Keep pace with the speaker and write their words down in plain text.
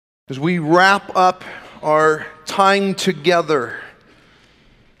As we wrap up our time together,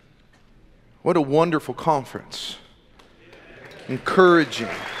 what a wonderful conference. Encouraging.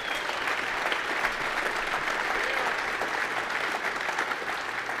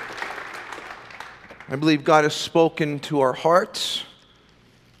 I believe God has spoken to our hearts.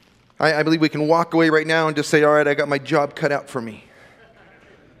 I believe we can walk away right now and just say, all right, I got my job cut out for me.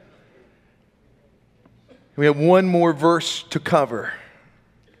 We have one more verse to cover.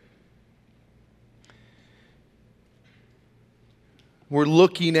 We're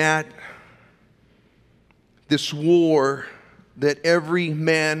looking at this war that every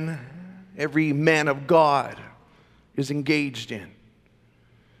man of God is engaged in.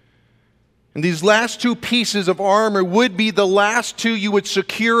 And these last two pieces of armor would be the last two you would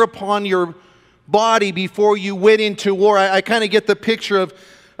secure upon your body before you went into war. I kind of get the picture of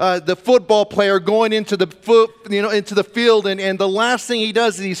the football player going into the field, and the last thing he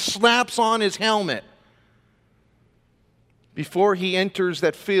does is he slaps on his helmet before he enters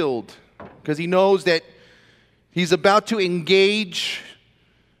that field, because he knows that he's about to engage.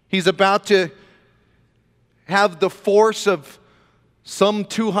 He's about to have the force of some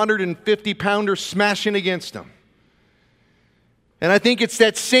 250-pounder smashing against him. And I think it's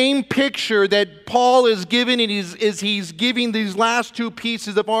that same picture that Paul is giving, and he's giving these last two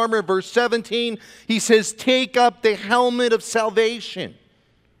pieces of armor. Verse 17, he says, take up the helmet of salvation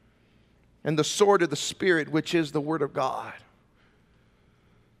and the sword of the Spirit, which is the Word of God.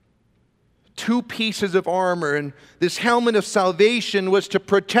 Two pieces of armor, and this helmet of salvation was to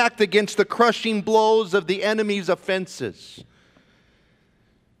protect against the crushing blows of the enemy's offenses.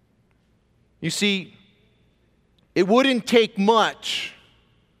 You see, it wouldn't take much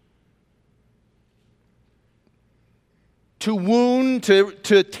to wound,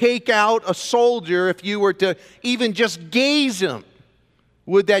 to take out a soldier if you were to even just gaze him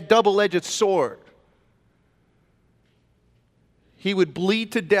with that double-edged sword. He would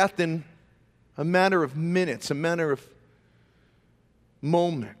bleed to death in a matter of minutes, a matter of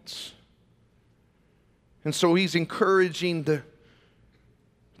moments. And so he's encouraging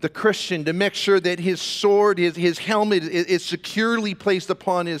the Christian to make sure that his sword, his helmet is securely placed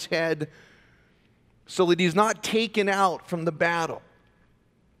upon his head so that he's not taken out from the battle.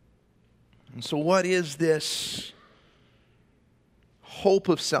 And so what is this hope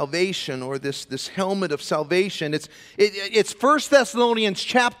of salvation, or this helmet of salvation? It's 1 Thessalonians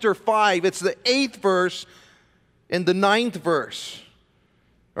chapter 5. It's the 8th verse and the 9th verse.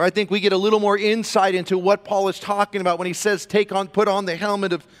 Or I think we get a little more insight into what Paul is talking about when he says, put on the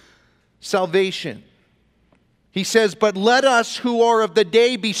helmet of salvation. He says, but let us who are of the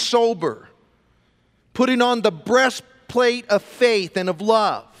day be sober, putting on the breastplate of faith and of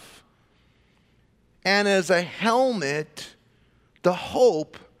love, and as a helmet, the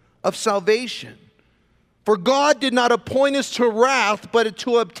hope of salvation. For God did not appoint us to wrath, but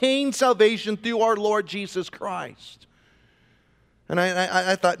to obtain salvation through our Lord Jesus Christ. And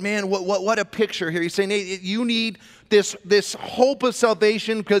I thought, man, what a picture here. He's saying, hey, you need this hope of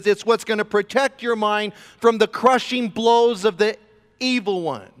salvation because it's what's going to protect your mind from the crushing blows of the evil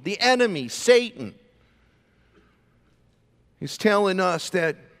one, the enemy, Satan. He's telling us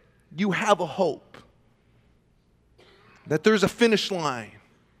that you have a hope, that there's a finish line,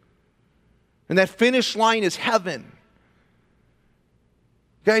 and that finish line is heaven.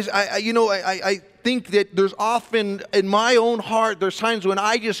 Guys, I think that there's often, in my own heart, there's times when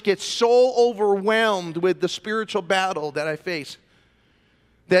I just get so overwhelmed with the spiritual battle that I face.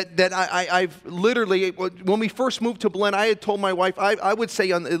 That I've literally, when we first moved to Belen, I had told my wife, I would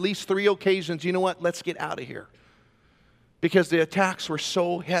say on at least 3 occasions, you know what, let's get out of here. Because the attacks were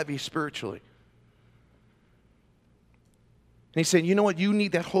so heavy spiritually. And he said, you know what, you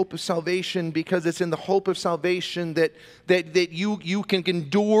need that hope of salvation because it's in the hope of salvation that you can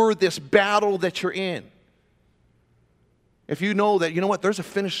endure this battle that you're in. If you know that, you know what, there's a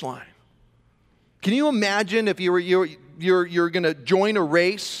finish line. Can you imagine if you're going to join a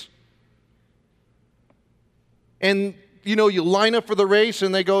race and, you line up for the race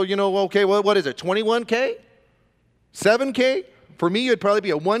and they go, okay, well, what is it, 21K? 7K? For me, it'd probably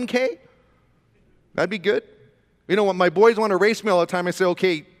be a 1K. That'd be good. When my boys want to race me all the time, I say,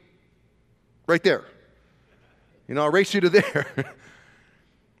 okay, right there. I'll race you to there.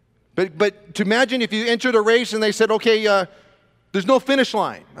 But to imagine if you entered a race and they said, okay, there's no finish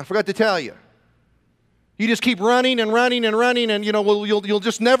line. I forgot to tell you. You just keep running and running and running, and you'll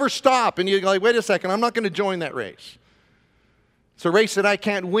just never stop. And you're like, wait a second, I'm not going to join that race. It's a race that I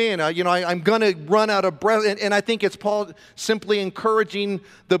can't win. I'm going to run out of breath. And I think it's Paul simply encouraging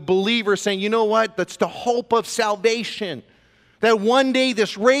the believer, saying, you know what? That's the hope of salvation. That one day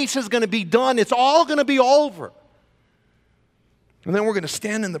this race is going to be done. It's all going to be over. And then we're going to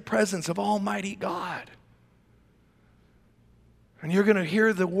stand in the presence of Almighty God. And you're going to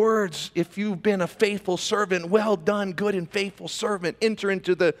hear the words, if you've been a faithful servant, well done, good and faithful servant, enter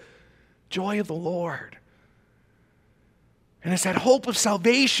into the joy of the Lord. And it's that hope of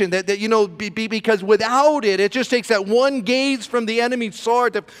salvation that because without it, it just takes that one gaze from the enemy's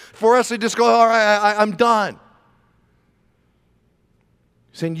sword for us to just go, all right, I'm done.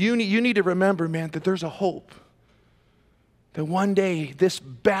 Saying you need to remember, man, that there's a hope. That one day this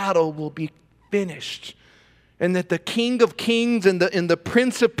battle will be finished. And that the King of Kings and the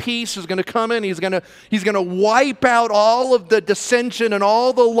Prince of Peace is going to come in. He's going to wipe out all of the dissension and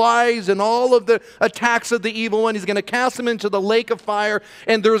all the lies and all of the attacks of the evil one. He's going to cast them into the lake of fire,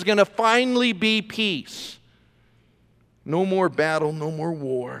 and there's going to finally be peace. No more battle, no more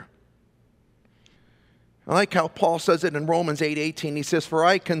war. I like how Paul says it in Romans 8:18. He says, "For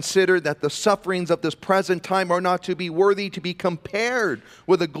I consider that the sufferings of this present time are not to be worthy to be compared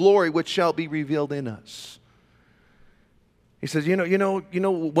with the glory which shall be revealed in us." He says,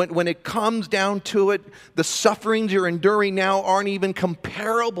 when it comes down to it, the sufferings you're enduring now aren't even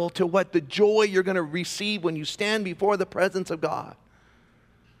comparable to what the joy you're going to receive when you stand before the presence of God.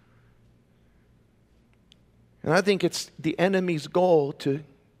 And I think it's the enemy's goal to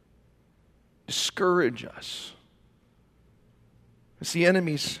discourage us. It's the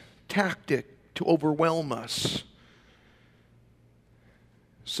enemy's tactic to overwhelm us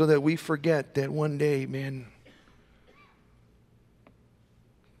so that we forget that one day, man,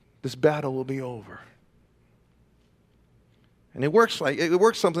 this battle will be over. And it works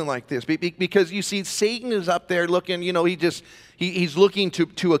something like this. Because you see, Satan is up there looking, he's looking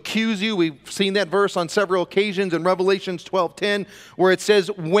to accuse you. We've seen that verse on several occasions in Revelations 12:10, where it says,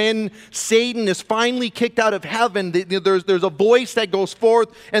 when Satan is finally kicked out of heaven, there's a voice that goes forth,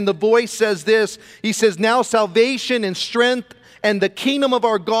 and the voice says this. He says, "Now salvation and strength and the kingdom of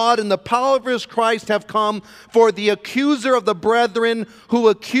our God and the power of his Christ have come, for the accuser of the brethren who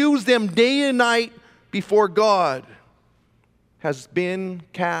accused them day and night before God has been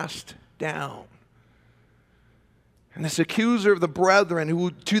cast down." And this accuser of the brethren,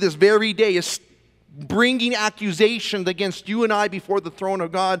 who to this very day is bringing accusations against you and I before the throne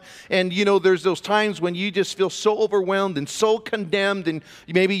of God. And there's those times when you just feel so overwhelmed and so condemned, and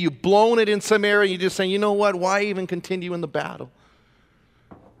maybe you've blown it in some area, and you're just saying, you know what, why even continue in the battle?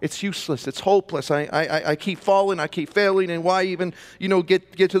 It's useless. It's hopeless. I keep falling. I keep failing. And why even,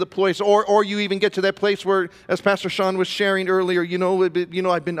 get to the place, or you even get to that place where, as Pastor Sean was sharing earlier,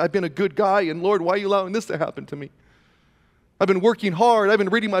 I've been a good guy, and Lord, why are you allowing this to happen to me? I've been working hard. I've been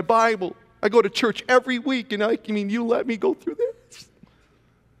reading my Bible. I go to church every week, and you let me go through this?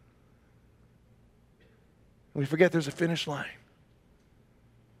 And we forget there's a finish line.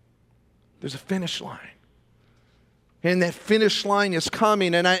 There's a finish line. And that finish line is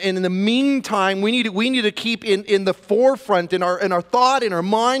coming. And in the meantime, we need to keep in the forefront, in our thought, in our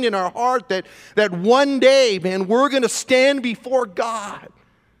mind, in our heart, that one day, man, we're going to stand before God.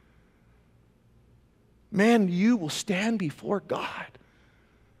 Man, you will stand before God.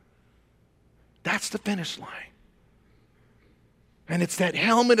 That's the finish line. And it's that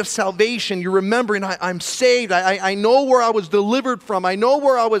helmet of salvation. You're remembering, I'm saved. I know where I was delivered from. I know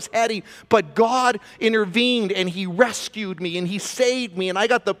where I was heading. But God intervened, and he rescued me, and he saved me. And I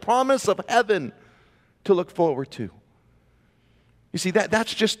got the promise of heaven to look forward to. You see,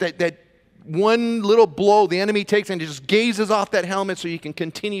 that's just that one little blow the enemy takes, and just gazes off that helmet so you can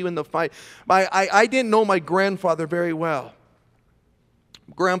continue in the fight. I didn't know my grandfather very well.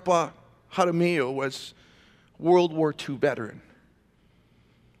 Grandpa Jaramillo was World War II veteran.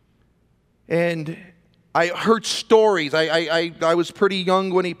 And I heard stories. I was pretty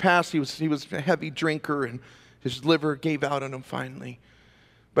young when he passed. He was a heavy drinker, and his liver gave out on him finally.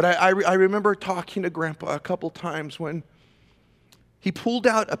 But I remember talking to Grandpa a couple times when he pulled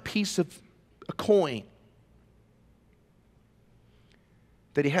out a piece of a coin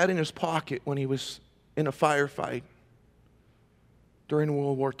that he had in his pocket when he was in a firefight during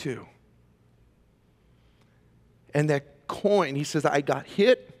World War II. And that coin, he says, I got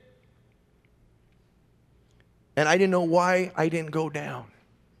hit, and I didn't know why I didn't go down.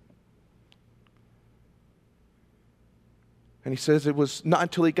 And he says it was not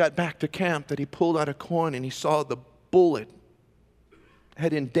until he got back to camp that he pulled out a coin and he saw the bullet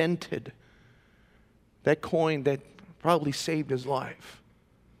had indented that coin that probably saved his life.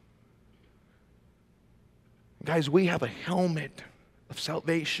 Guys, we have a helmet of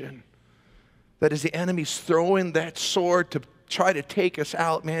salvation that as the enemy's throwing that sword to try to take us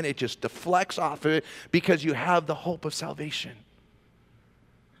out, man, it just deflects off of it because you have the hope of salvation.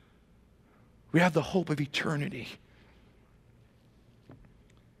 We have the hope of eternity.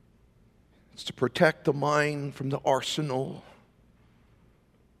 It's to protect the mind from the arsenal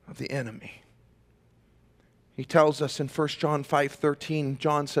of the enemy. He tells us in 1 John 5:13,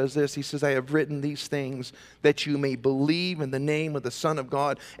 John says this, he says, I have written these things that you may believe in the name of the Son of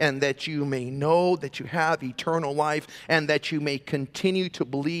God, and that you may know that you have eternal life, and that you may continue to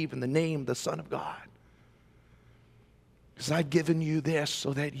believe in the name of the Son of God. Because I've given you this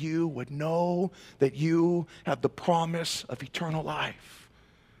so that you would know that you have the promise of eternal life,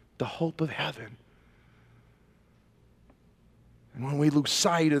 the hope of heaven. And when we lose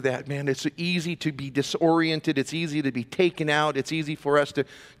sight of that, man, it's easy to be disoriented. It's easy to be taken out. It's easy for us to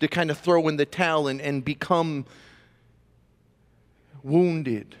kind of throw in the towel and become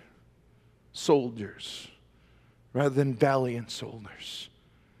wounded soldiers rather than valiant soldiers.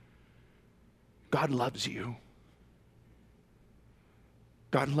 God loves you.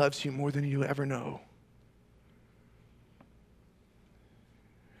 God loves you more than you ever know.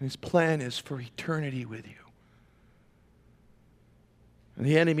 And His plan is for eternity with you. And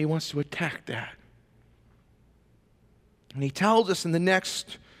the enemy wants to attack that. And he tells us in the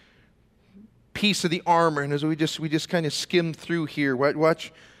next piece of the armor, and as we just kind of skim through here,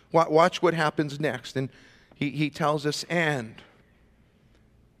 watch what happens next. And he tells us, and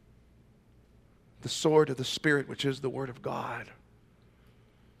the sword of the Spirit, which is the Word of God.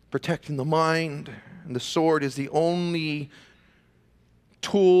 Protecting the mind, and the sword is the only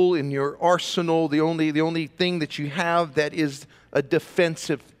tool in your arsenal, the only thing that you have that is a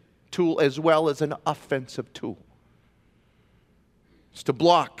defensive tool as well as an offensive tool. It's to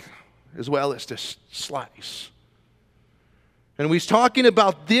block as well as to slice. And we was talking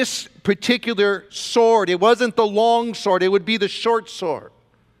about this particular sword. It wasn't the long sword, it would be the short sword.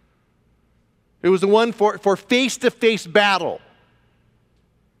 It was the one for face-to-face battle.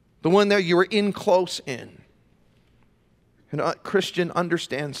 The one that you were in close in. And Christian,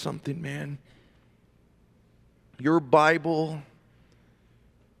 understand something, man. Your Bible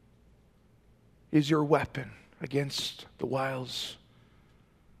is your weapon against the wiles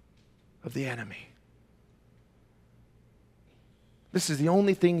of the enemy. This is the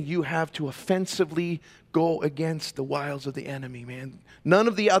only thing you have to offensively go against the wiles of the enemy, man. None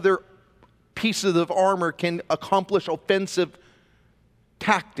of the other pieces of armor can accomplish offensive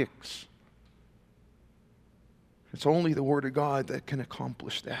tactics. It's only the Word of God that can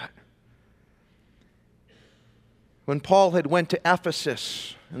accomplish that. When Paul had went to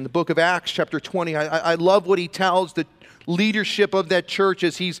Ephesus in the book of Acts chapter 20, I love what he tells the leadership of that church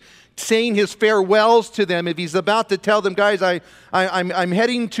as he's saying his farewells to them. If he's about to tell them, guys, I'm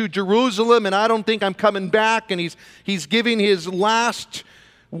heading to Jerusalem and I don't think I'm coming back. And he's giving his last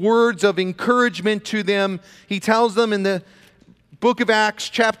words of encouragement to them. He tells them in the book of Acts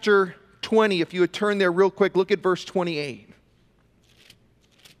chapter 20, if you would turn there real quick, look at verse 28.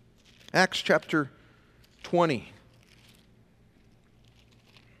 Acts chapter 20.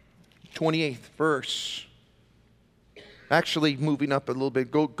 28th verse. Actually, moving up a little bit,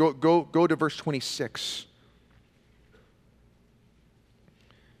 go to verse 26.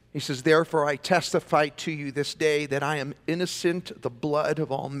 He says, therefore I testify to you this day that I am innocent of the blood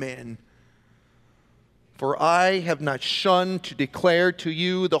of all men. For I have not shunned to declare to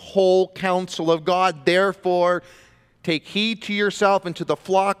you the whole counsel of God. Therefore, take heed to yourself and to the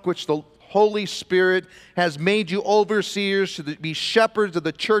flock which the Holy Spirit has made you overseers to be shepherds of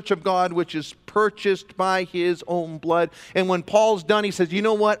the church of God, which is purchased by His own blood. And when Paul's done, he says, you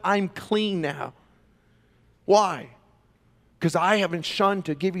know what? I'm clean now. Why? Because I haven't shunned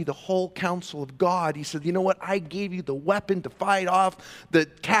to give you the whole counsel of God. He said, you know what? I gave you the weapon to fight off the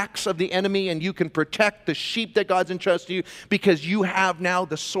attacks of the enemy, and you can protect the sheep that God's entrusted to you because you have now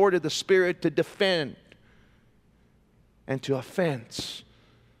the sword of the Spirit to defend and to offense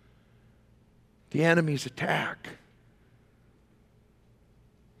the enemy's attack.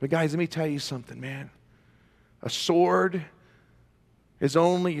 But guys, let me tell you something, man. A sword is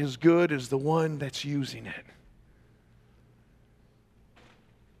only as good as the one that's using it.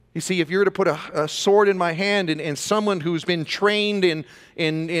 You see, if you were to put a sword in my hand and someone who's been trained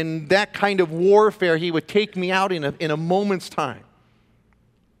in that kind of warfare, he would take me out in a moment's time.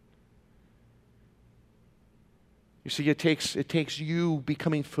 You see, it takes you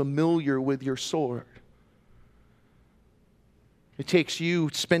becoming familiar with your sword. It takes you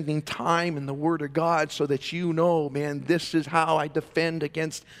spending time in the Word of God so that you know, man, this is how I defend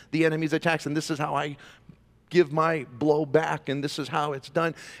against the enemy's attacks, and this is how I give my blow back, and this is how it's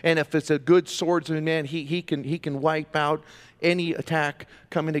done. And if it's a good swordsman, man, he can wipe out any attack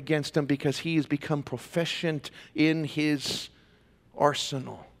coming against him because he has become proficient in his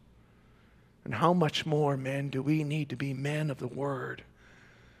arsenal. And how much more, men, do we need to be men of the Word?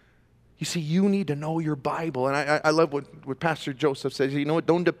 You see, you need to know your Bible. And I love what Pastor Joseph says. You know what?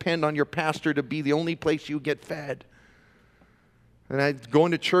 Don't depend on your pastor to be the only place you get fed. And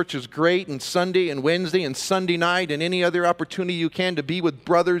going to church is great, and Sunday and Wednesday and Sunday night and any other opportunity you can to be with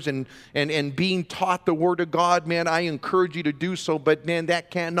brothers and being taught the Word of God, man, I encourage you to do so. But, man, that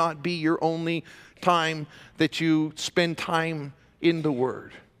cannot be your only time that you spend time in the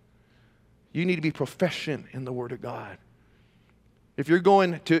Word. You need to be proficient in the Word of God. If you're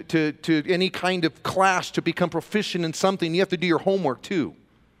going to any kind of class to become proficient in something, you have to do your homework too.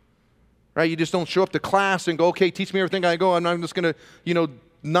 Right? You just don't show up to class and go, okay, teach me everything I go. I'm just going to,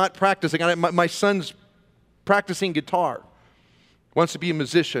 not practicing. My son's practicing guitar. Wants to be a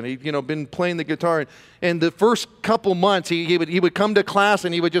musician. He's, been playing the guitar. And the first couple months, he would come to class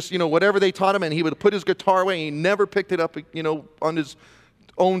and he would just, whatever they taught him, and he would put his guitar away, and he never picked it up, on his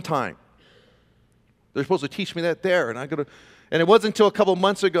own time. They're supposed to teach me that there. And it wasn't until a couple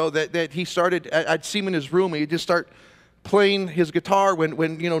months ago that he started, I'd see him in his room, and he'd just start playing his guitar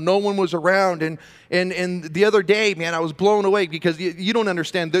when no one was around. And the other day, man, I was blown away because you don't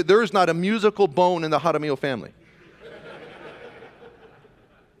understand. There's not a musical bone in the Jaramillo family.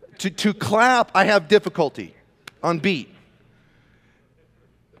 To clap, I have difficulty on beat.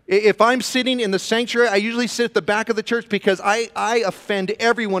 If I'm sitting in the sanctuary, I usually sit at the back of the church because I offend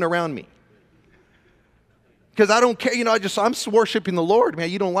everyone around me. Because I don't care, I'm worshiping the Lord, man.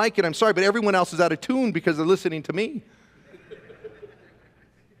 You don't like it, I'm sorry, but everyone else is out of tune because they're listening to me.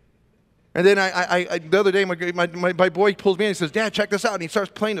 And then the other day, my boy pulls me in and he says, Dad, check this out. And he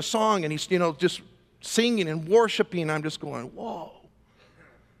starts playing a song, and he's, just singing and worshiping. And I'm just going, whoa.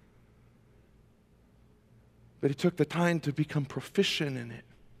 But he took the time to become proficient in it.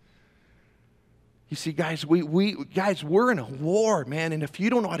 You see, guys, we're in a war, man. And if you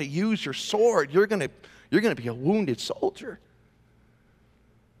don't know how to use your sword, you're going to be a wounded soldier.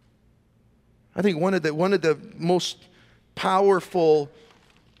 I think one of the most powerful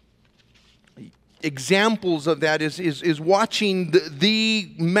examples of that is watching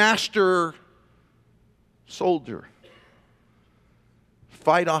the master soldier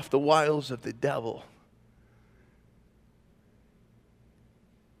fight off the wiles of the devil.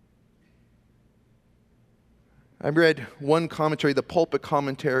 I read one commentary, the pulpit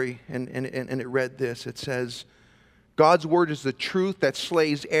commentary, and it read this. It says, God's word is the truth that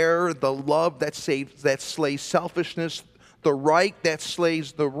slays error, the love that slays selfishness, the right that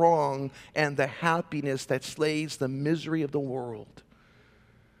slays the wrong, and the happiness that slays the misery of the world.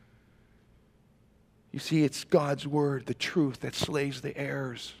 You see, it's God's word, the truth, that slays the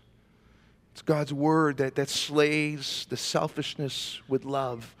errors. It's God's word that slays the selfishness with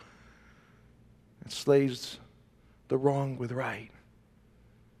love. It slays the wrong with right.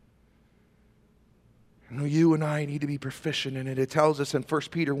 And you and I need to be proficient in it. It tells us in 1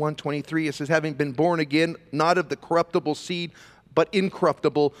 Peter 1:23, it says, having been born again, not of the corruptible seed, but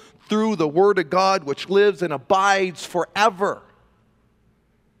incorruptible, through the word of God, which lives and abides forever.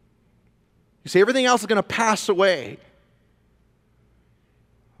 You see, everything else is going to pass away.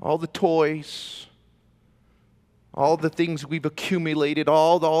 All the toys, all the things we've accumulated,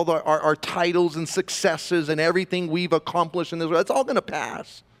 all our titles and successes and everything we've accomplished in this world, it's all going to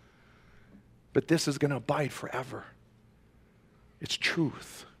pass. But this is going to abide forever. It's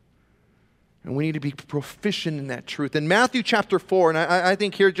truth. And we need to be proficient in that truth. In Matthew chapter 4, and I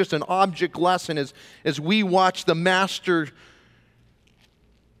think here just an object lesson as we watch the Master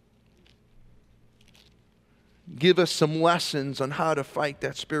give us some lessons on how to fight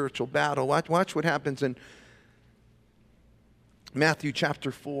that spiritual battle. Watch what happens in Matthew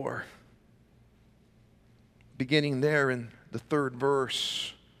chapter 4, beginning there in the 3rd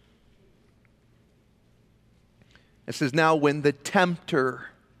verse. It says, now when the tempter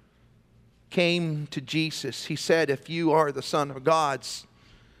came to Jesus, he said, if you are the Son of God,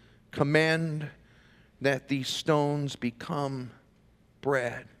 command that these stones become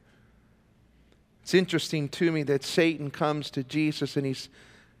bread. It's interesting to me that Satan comes to Jesus and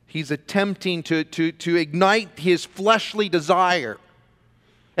he's attempting to ignite his fleshly desire.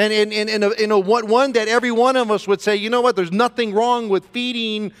 And in a one that every one of us would say, you know what, there's nothing wrong with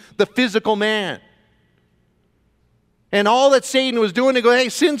feeding the physical man. And all that Satan was doing to go, hey,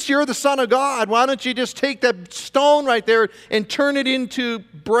 since you're the Son of God, why don't you just take that stone right there and turn it into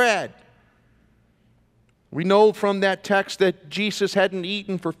bread? We know from that text that Jesus hadn't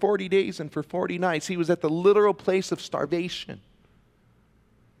eaten for 40 days and for 40 nights. He was at the literal place of starvation.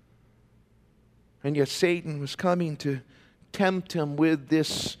 And yet Satan was coming to tempt him with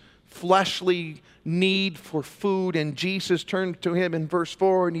this fleshly need for food. And Jesus turned to him in verse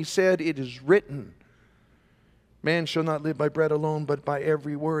 4 and he said, "It is written, man shall not live by bread alone, but by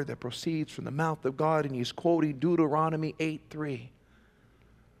every word that proceeds from the mouth of God." And he's quoting Deuteronomy 8:3.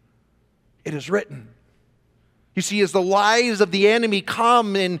 It is written. You see, as the lies of the enemy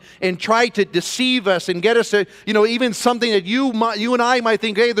come and try to deceive us and get us to, even something that you and I might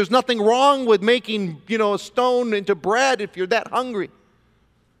think, hey, there's nothing wrong with making, a stone into bread if you're that hungry.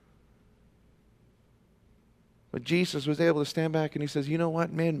 But Jesus was able to stand back and he says, you know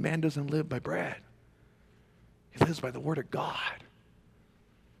what, man doesn't live by bread. He lives by the Word of God.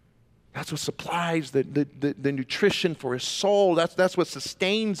 That's what supplies the nutrition for his soul. That's what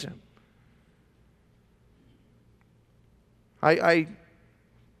sustains him. A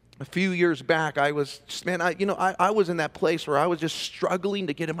few years back, I was in that place where I was just struggling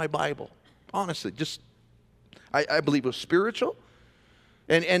to get in my Bible. Honestly, I believe it was spiritual.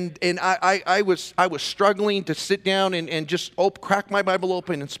 And I was struggling to sit down and just crack my Bible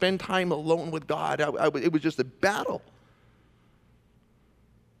open and spend time alone with God. It was just a battle.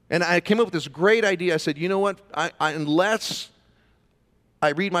 And I came up with this great idea. I said, you know what? Unless I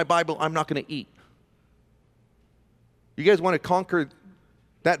read my Bible, I'm not going to eat. You guys want to conquer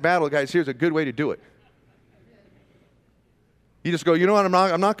that battle, guys? Here's a good way to do it. You just go, you know what?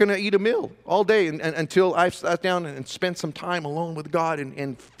 I'm not going to eat a meal all day until I've sat down and spent some time alone with God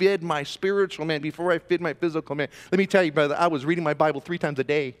and fed my spiritual man before I fed my physical man. Let me tell you, brother, I was reading my Bible 3 times a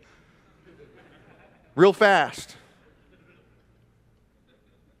day, real fast,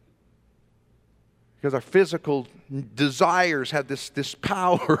 because our physical desires have this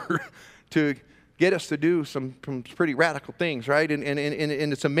power to get us to do some pretty radical things, right? And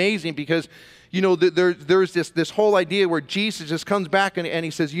it's amazing because, there's this whole idea where Jesus just comes back and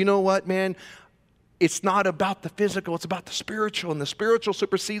he says, you know what, man? It's not about the physical, it's about the spiritual. And the spiritual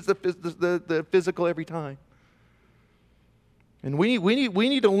supersedes the physical every time. And we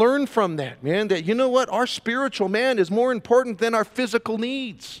need to learn from that, man, that you know what? Our spiritual man is more important than our physical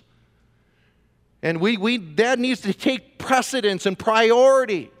needs. And that needs to take precedence and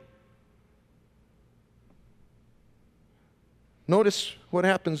priority. Notice what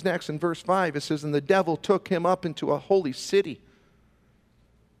happens next in verse 5. It says, and the devil took him up into a holy city,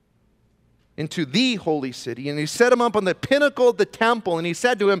 into the holy city, and he set him up on the pinnacle of the temple, and he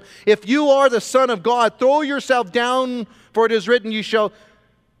said to him, if you are the Son of God, throw yourself down, for it is written, you shall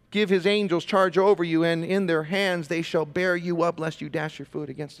give his angels charge over you, and in their hands they shall bear you up, lest you dash your foot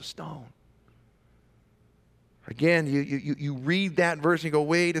against a stone. Again, you read that verse and you go,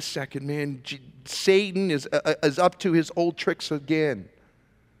 wait a second, man. Satan is up to his old tricks again.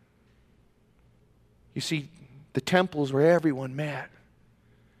 You see, the temple is where everyone met.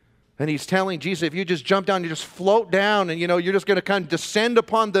 And he's telling Jesus, if you just jump down, you just float down, and you're just going to kind of descend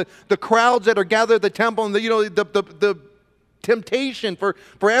upon the crowds that are gathered at the temple, and the temptation for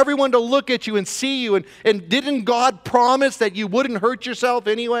everyone to look at you and see you. And didn't God promise that you wouldn't hurt yourself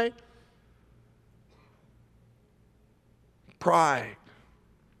anyway? Pride.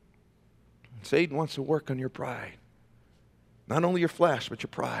 Satan wants to work on your pride. Not only your flesh, but your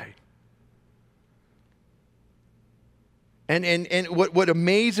pride. And what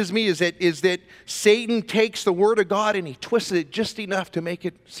amazes me is that Satan takes the Word of God and he twists it just enough to make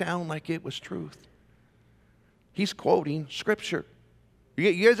it sound like it was truth. He's quoting Scripture.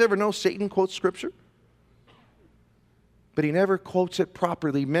 You guys ever know Satan quotes Scripture? But he never quotes it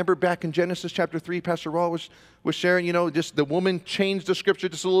properly. Remember back in Genesis chapter 3, Pastor Rawl was sharing, just the woman changed the Scripture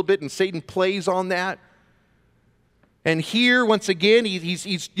just a little bit, and Satan plays on that. And here, once again,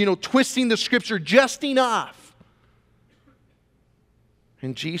 he's twisting the Scripture just enough.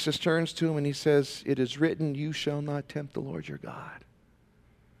 And Jesus turns to him and he says, it is written, you shall not tempt the Lord your God.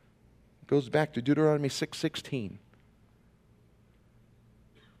 It goes back to Deuteronomy 6:16.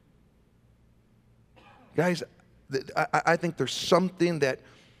 Guys, I think there's something that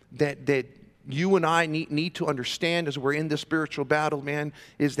you and I need to understand as we're in this spiritual battle, man,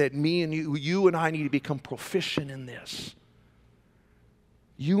 is that you and I need to become proficient in this.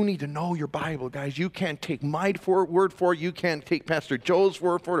 You need to know your Bible, guys. You can't take my word for it. You can't take Pastor Joe's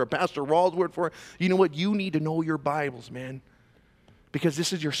word for it or Pastor Raw's word for it. You know what? You need to know your Bibles, man, because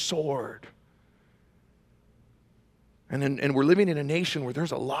this is your sword. And we're living in a nation where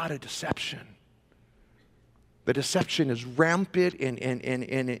there's a lot of deception. The deception is rampant and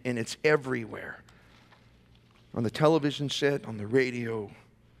it's everywhere. On the television set, on the radio,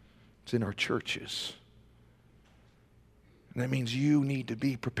 it's in our churches. And that means you need to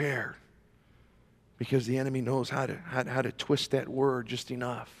be prepared, because the enemy knows how to twist that word just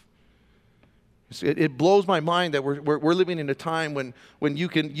enough. It blows my mind that we're living in a time when you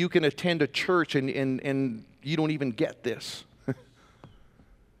can attend a church and you don't even get this.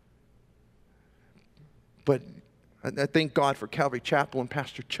 But I thank God for Calvary Chapel and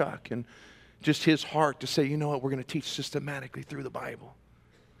Pastor Chuck and just his heart to say, you know what, we're going to teach systematically through the Bible.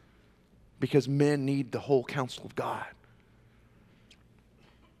 Because men need the whole counsel of God.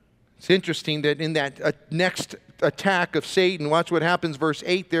 It's interesting that in that next attack of Satan, watch what happens, verse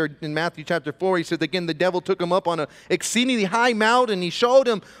 8 there in Matthew chapter 4. He says, again, the devil took him up on an exceedingly high mountain. He showed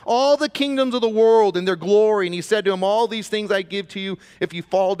him all the kingdoms of the world and their glory. And he said to him, all these things I give to you if you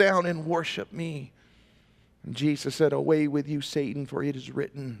fall down and worship me. And Jesus said, away with you, Satan, for it is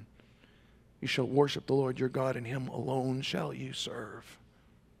written, you shall worship the Lord your God, and him alone shall you serve.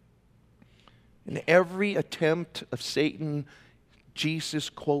 In every attempt of Satan, Jesus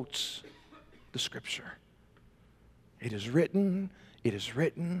quotes the Scripture. It is written, it is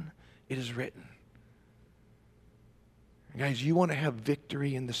written, it is written. Guys, you want to have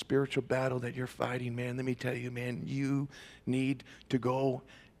victory in the spiritual battle that you're fighting, man, let me tell you, man, you need to go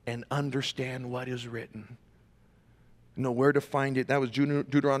and understand what is written. Know where to find it. That was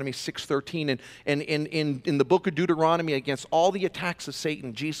Deuteronomy 6:13. And in the book of Deuteronomy, against all the attacks of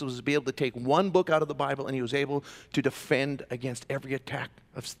Satan, Jesus was able to take one book out of the Bible and he was able to defend against every attack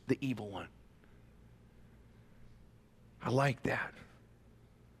of the evil one. I like that.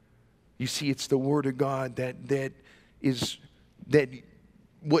 You see, it's the Word of God that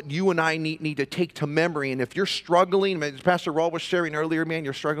what you and I need to take to memory. And if you're struggling, as Pastor Raul was sharing earlier, man,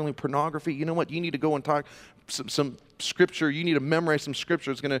 you're struggling with pornography, you know what? You need to go and talk some Scripture. You need to memorize some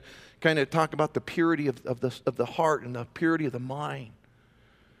Scripture. It's going to kind of talk about the purity of the heart and the purity of the mind.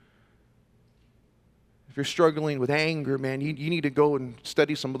 If you're struggling with anger, man, you need to go and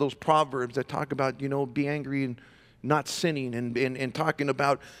study some of those Proverbs that talk about, be angry and not sinning, and talking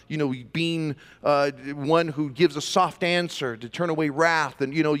about, being one who gives a soft answer, to turn away wrath.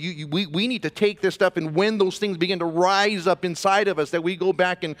 And, we need to take this stuff, and when those things begin to rise up inside of us, that we go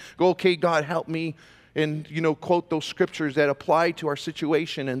back and go, okay, God, help me. And, quote those scriptures that apply to our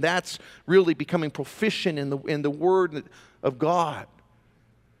situation. And that's really becoming proficient in the Word of God.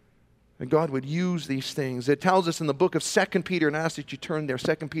 And God would use these things. It tells us in the book of 2 Peter, and I ask that you turn there,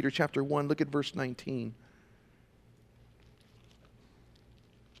 2 Peter chapter 1, look at verse 19.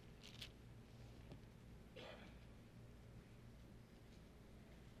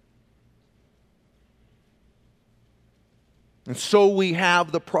 And so we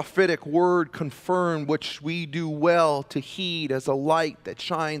have the prophetic word confirmed, which we do well to heed as a light that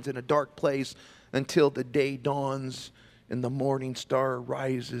shines in a dark place until the day dawns and the morning star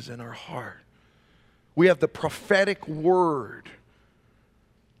rises in our heart. We have the prophetic word,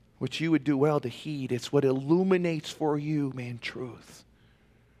 which you would do well to heed. It's what illuminates for you, man, truth.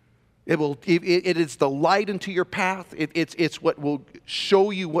 It is the light into your path. It's what will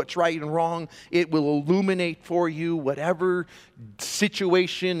show you what's right and wrong. It will illuminate for you whatever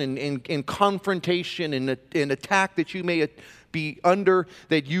situation and confrontation and attack that you may be under,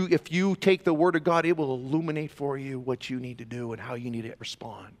 that if you take the Word of God, it will illuminate for you what you need to do and how you need to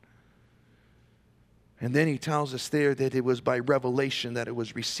respond. And then he tells us there that it was by revelation that it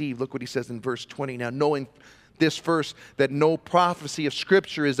was received. Look what he says in verse 20. Now, knowing this verse, that no prophecy of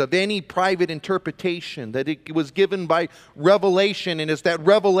Scripture is of any private interpretation, that it was given by revelation, and it's that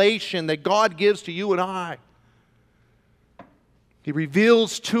revelation that God gives to you and I. He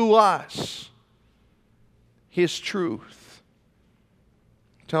reveals to us His truth.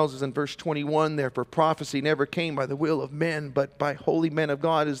 He tells us in verse 21 there, for prophecy never came by the will of men, but by holy men of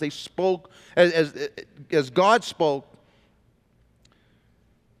God, as they spoke, as God spoke,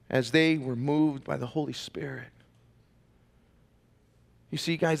 as they were moved by the Holy Spirit. You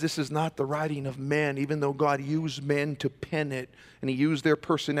see, guys, this is not the writing of men, even though God used men to pen it, and He used their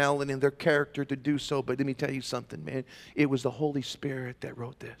personality and their character to do so. But let me tell you something, man. It was the Holy Spirit that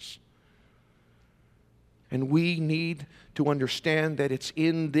wrote this. And we need to understand that it's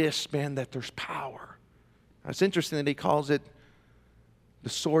in this, man, that there's power. Now, it's interesting that he calls it the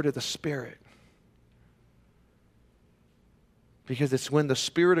sword of the Spirit. Because it's when the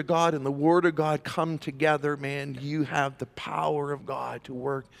Spirit of God and the Word of God come together, man, you have the power of God to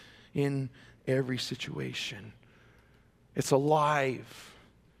work in every situation. It's alive.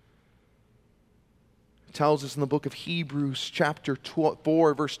 It tells us in the book of Hebrews, chapter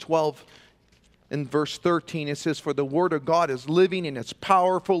 4, verse 12 and verse 13, it says, for the Word of God is living and it's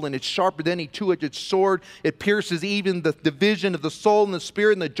powerful and it's sharper than any two-edged sword. It pierces even the division of the soul and the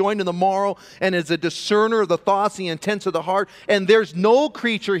spirit and the joint and the marrow, and is a discerner of the thoughts and the intents of the heart. And there's no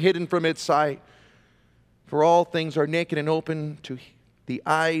creature hidden from its sight. For all things are naked and open to the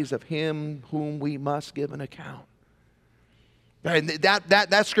eyes of him whom we must give an account. And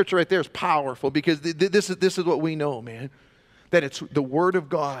that scripture right there is powerful, because this is what we know, man. That it's the Word of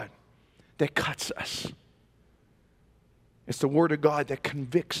God that cuts us. It's the Word of God that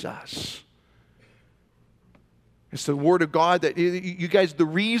convicts us. It's the Word of God that, you guys, the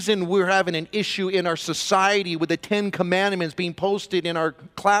reason we're having an issue in our society with the 10 Commandments being posted in our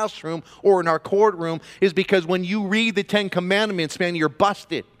classroom or in our courtroom is because when you read the 10 Commandments, man, you're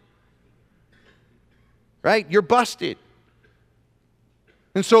busted. Right? You're busted.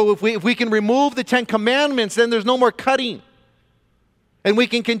 And so if we can remove the 10 Commandments, then there's no more cutting. And we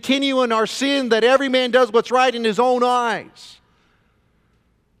can continue in our sin that every man does what's right in his own eyes.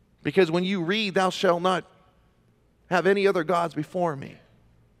 Because when you read, thou shalt not have any other gods before me.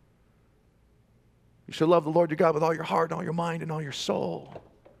 You shall love the Lord your God with all your heart and all your mind and all your soul.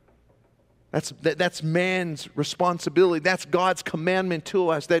 That's man's responsibility. That's God's commandment to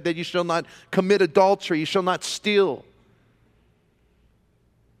us, that you shall not commit adultery, you shall not steal.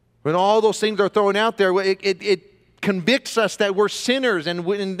 When all those things are thrown out there, it convicts us that we're sinners and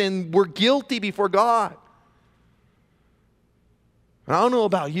we're guilty before God. And I don't know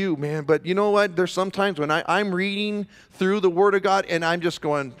about you, man, but you know what? There's sometimes when I'm reading through the Word of God and I'm just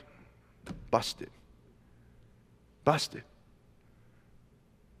going, busted. Busted.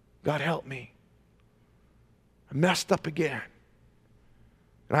 God help me. I messed up again.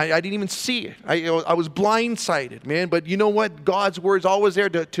 And I didn't even see it. I was blindsided, man. But you know what? God's Word is always there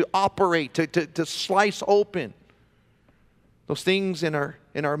to operate, to slice open those things in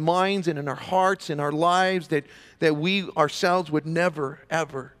our minds and in our hearts, in our lives that we ourselves would never,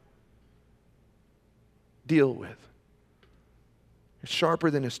 ever deal with. It's sharper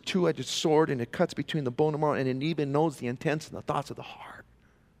than a two-edged sword, and it cuts between the bone and marrow, and it even knows the intents and the thoughts of the heart.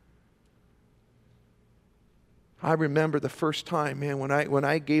 I remember the first time, man, when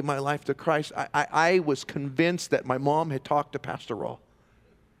I gave my life to Christ, I was convinced that my mom had talked to Pastor Raw,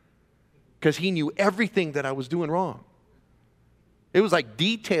 because he knew everything that I was doing wrong. It was like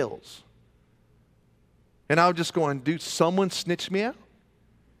details. And I was just going, dude, someone snitched me out?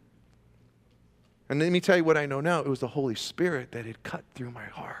 And let me tell you what I know now. It was the Holy Spirit that had cut through my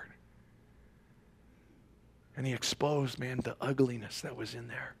heart. And he exposed, man, the ugliness that was in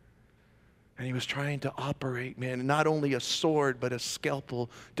there. And he was trying to operate, man, not only a sword, but a scalpel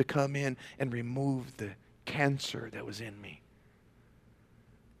to come in and remove the cancer that was in me.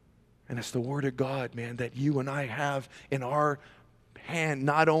 And it's the Word of God, man, that you and I have in our hand,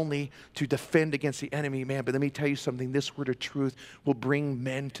 not only to defend against the enemy, man, but let me tell you something. This word of truth will bring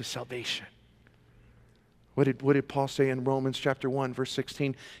men to salvation. What did Paul say in Romans chapter 1, verse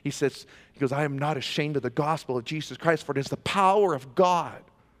 16? He goes, I am not ashamed of the gospel of Jesus Christ, for it is the power of God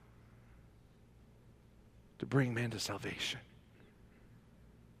to bring men to salvation.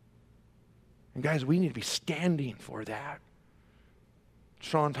 And guys, we need to be standing for that.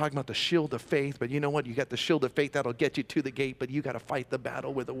 Sean talking about the shield of faith, but you know what? You got the shield of faith that'll get you to the gate, but you got to fight the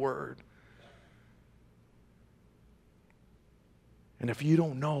battle with the Word. And if you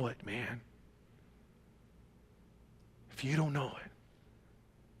don't know it, man, if you don't know it,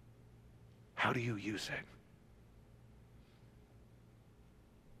 how do you use it?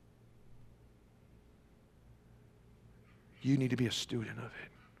 You need to be a student of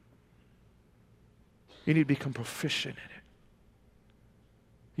it. You need to become proficient in it.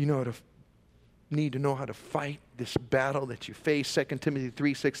 You need to know how to fight this battle that you face. 2 Timothy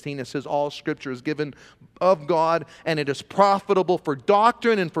 3:16, it says, all Scripture is given of God, and it is profitable for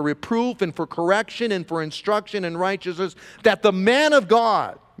doctrine and for reproof and for correction and for instruction in righteousness, that the man of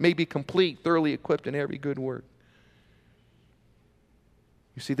God may be complete, thoroughly equipped in every good work.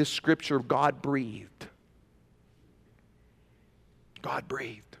 You see, this Scripture God breathed. God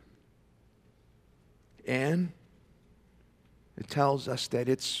breathed. And it tells us that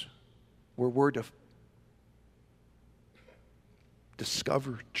we're to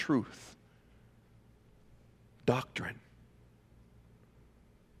discover truth, doctrine.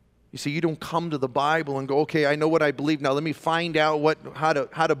 You see, you don't come to the Bible and go, okay, I know what I believe. Now let me find out how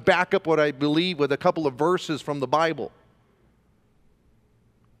to back up what I believe with a couple of verses from the Bible.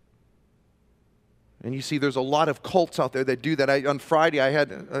 And you see, there's a lot of cults out there that do that. On Friday, I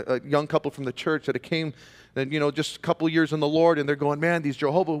had a young couple from the church that came, and just a couple of years in the Lord, and they're going, man, these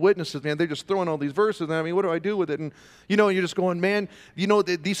Jehovah's Witnesses, man, they're just throwing all these verses. And I mean, what do I do with it? And you're just going, man,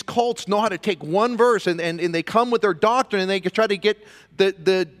 these cults know how to take one verse, and they come with their doctrine, and they try to get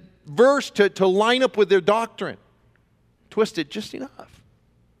the verse to line up with their doctrine. Twist it just enough.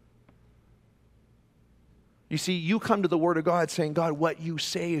 You see, you come to the Word of God saying, God, what you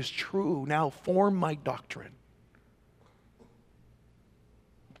say is true. Now form my doctrine.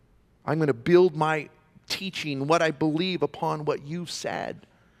 I'm going to build my teaching, what I believe, upon what you've said.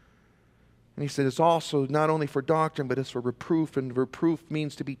 And he said, it's also not only for doctrine, but it's for reproof. And reproof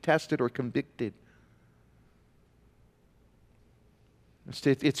means to be tested or convicted.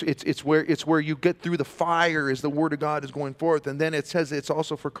 It's where you get through the fire as the Word of God is going forth. And then it says it's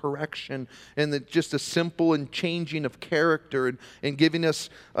also for correction and just a simple and changing of character and giving us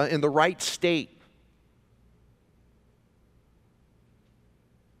in the right state.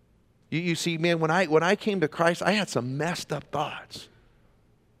 You see, man, when I came to Christ, I had some messed up thoughts.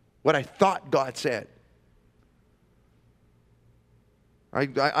 What I thought God said.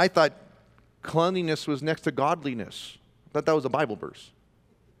 I thought cleanliness was next to godliness. I thought that was a Bible verse.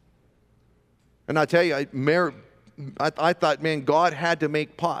 And I tell you, I thought, man, God had to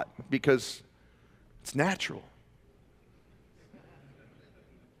make pot because it's natural.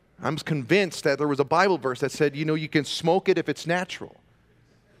 I'm convinced that there was a Bible verse that said, you can smoke it if it's natural.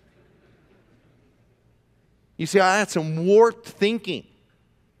 You see, I had some warped thinking.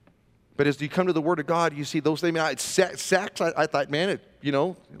 But as you come to the Word of God, you see those things. Sex, I thought, man, as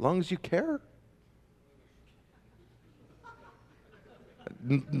long as you care.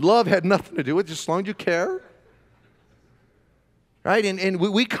 Love had nothing to do with it, just as long as you care. Right? And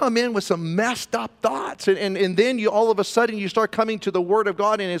we come in with some messed up thoughts. And then all of a sudden you start coming to the Word of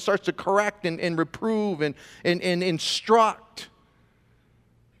God and it starts to correct and reprove and instruct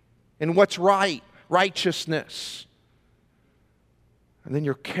in what's right, righteousness. And then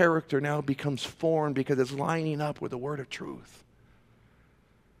your character now becomes formed because it's lining up with the word of truth.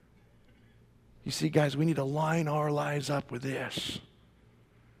 You see, guys, we need to line our lives up with this.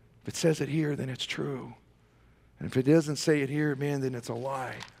 If it says it here, then it's true. And if it doesn't say it here, man, then it's a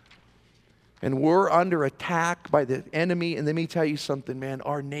lie. And we're under attack by the enemy. And let me tell you something, man.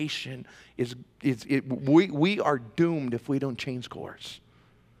 Our nation we are doomed if we don't change course.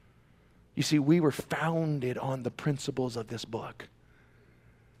 You see, we were founded on the principles of this book.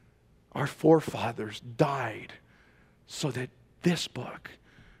 Our forefathers died so that this book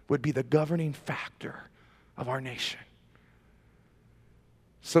would be the governing factor of our nation.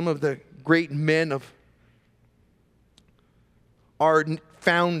 Some of the great men of our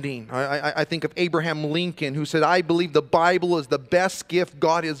founding, I think of Abraham Lincoln, who said, I believe the Bible is the best gift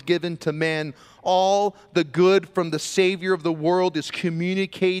God has given to man. All the good from the Savior of the world is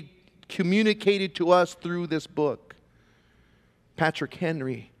communicated to us through this book. Patrick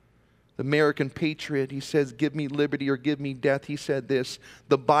Henry, the American patriot, he says, give me liberty or give me death. He said this,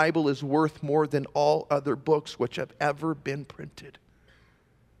 the Bible is worth more than all other books which have ever been printed.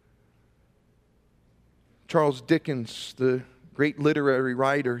 Charles Dickens, the great literary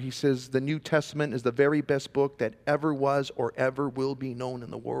writer, he says, the New Testament is the very best book that ever was or ever will be known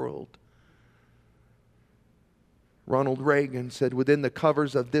in the world. Ronald Reagan said, within the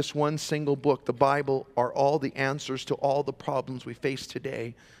covers of this one single book, the Bible, are all the answers to all the problems we face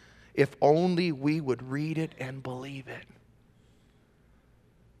today. If only we would read it and believe it.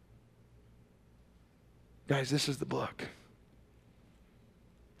 Guys, this is the book.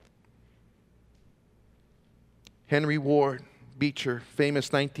 Henry Ward Beecher, famous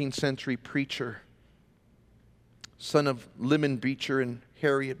 19th century preacher, son of Lyman Beecher and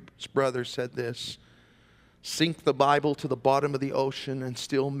Harriet's brother, said this, sink the Bible to the bottom of the ocean and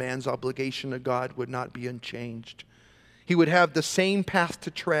still man's obligation to God would not be unchanged. He would have the same path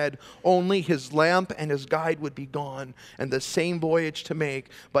to tread, only his lamp and his guide would be gone, and the same voyage to make,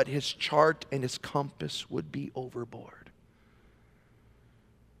 but his chart and his compass would be overboard.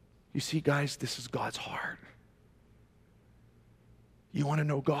 You see, guys, this is God's heart. You want to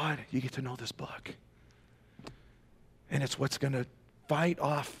know God? You get to know this book. And it's what's going to fight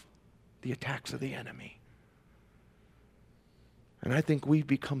off the attacks of the enemy. And I think we've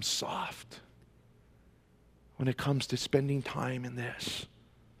become soft when it comes to spending time in this.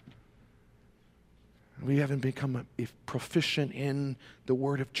 We haven't become proficient in the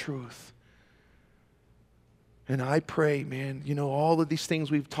word of truth. And I pray, man, all of these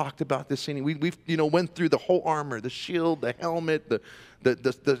things we've talked about this evening. We've went through the whole armor, the shield, the helmet,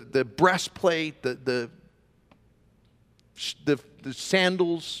 the breastplate, the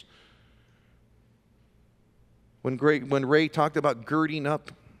sandals. When Ray talked about girding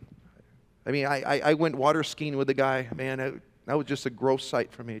up, I mean, I went water skiing with a guy, man. That was just a gross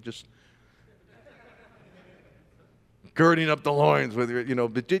sight for me. Just girding up the loins with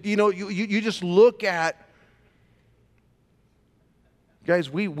but you just look at.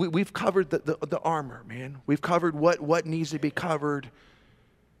 Guys, we've covered the armor, man. We've covered what needs to be covered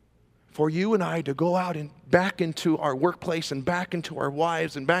for you and I to go out and back into our workplace and back into our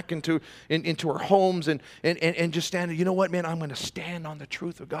wives and back into our homes and just stand, you know what, man, I'm going to stand on the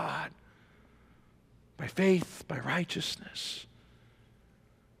truth of God. By faith, by righteousness,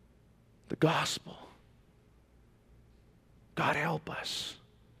 the gospel. God help us.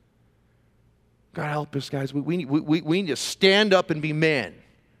 God help us, guys. We need to stand up and be men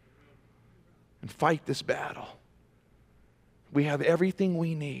and fight this battle. We have everything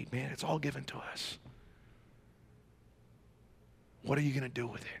we need, man. It's all given to us. What are you going to do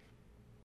with it?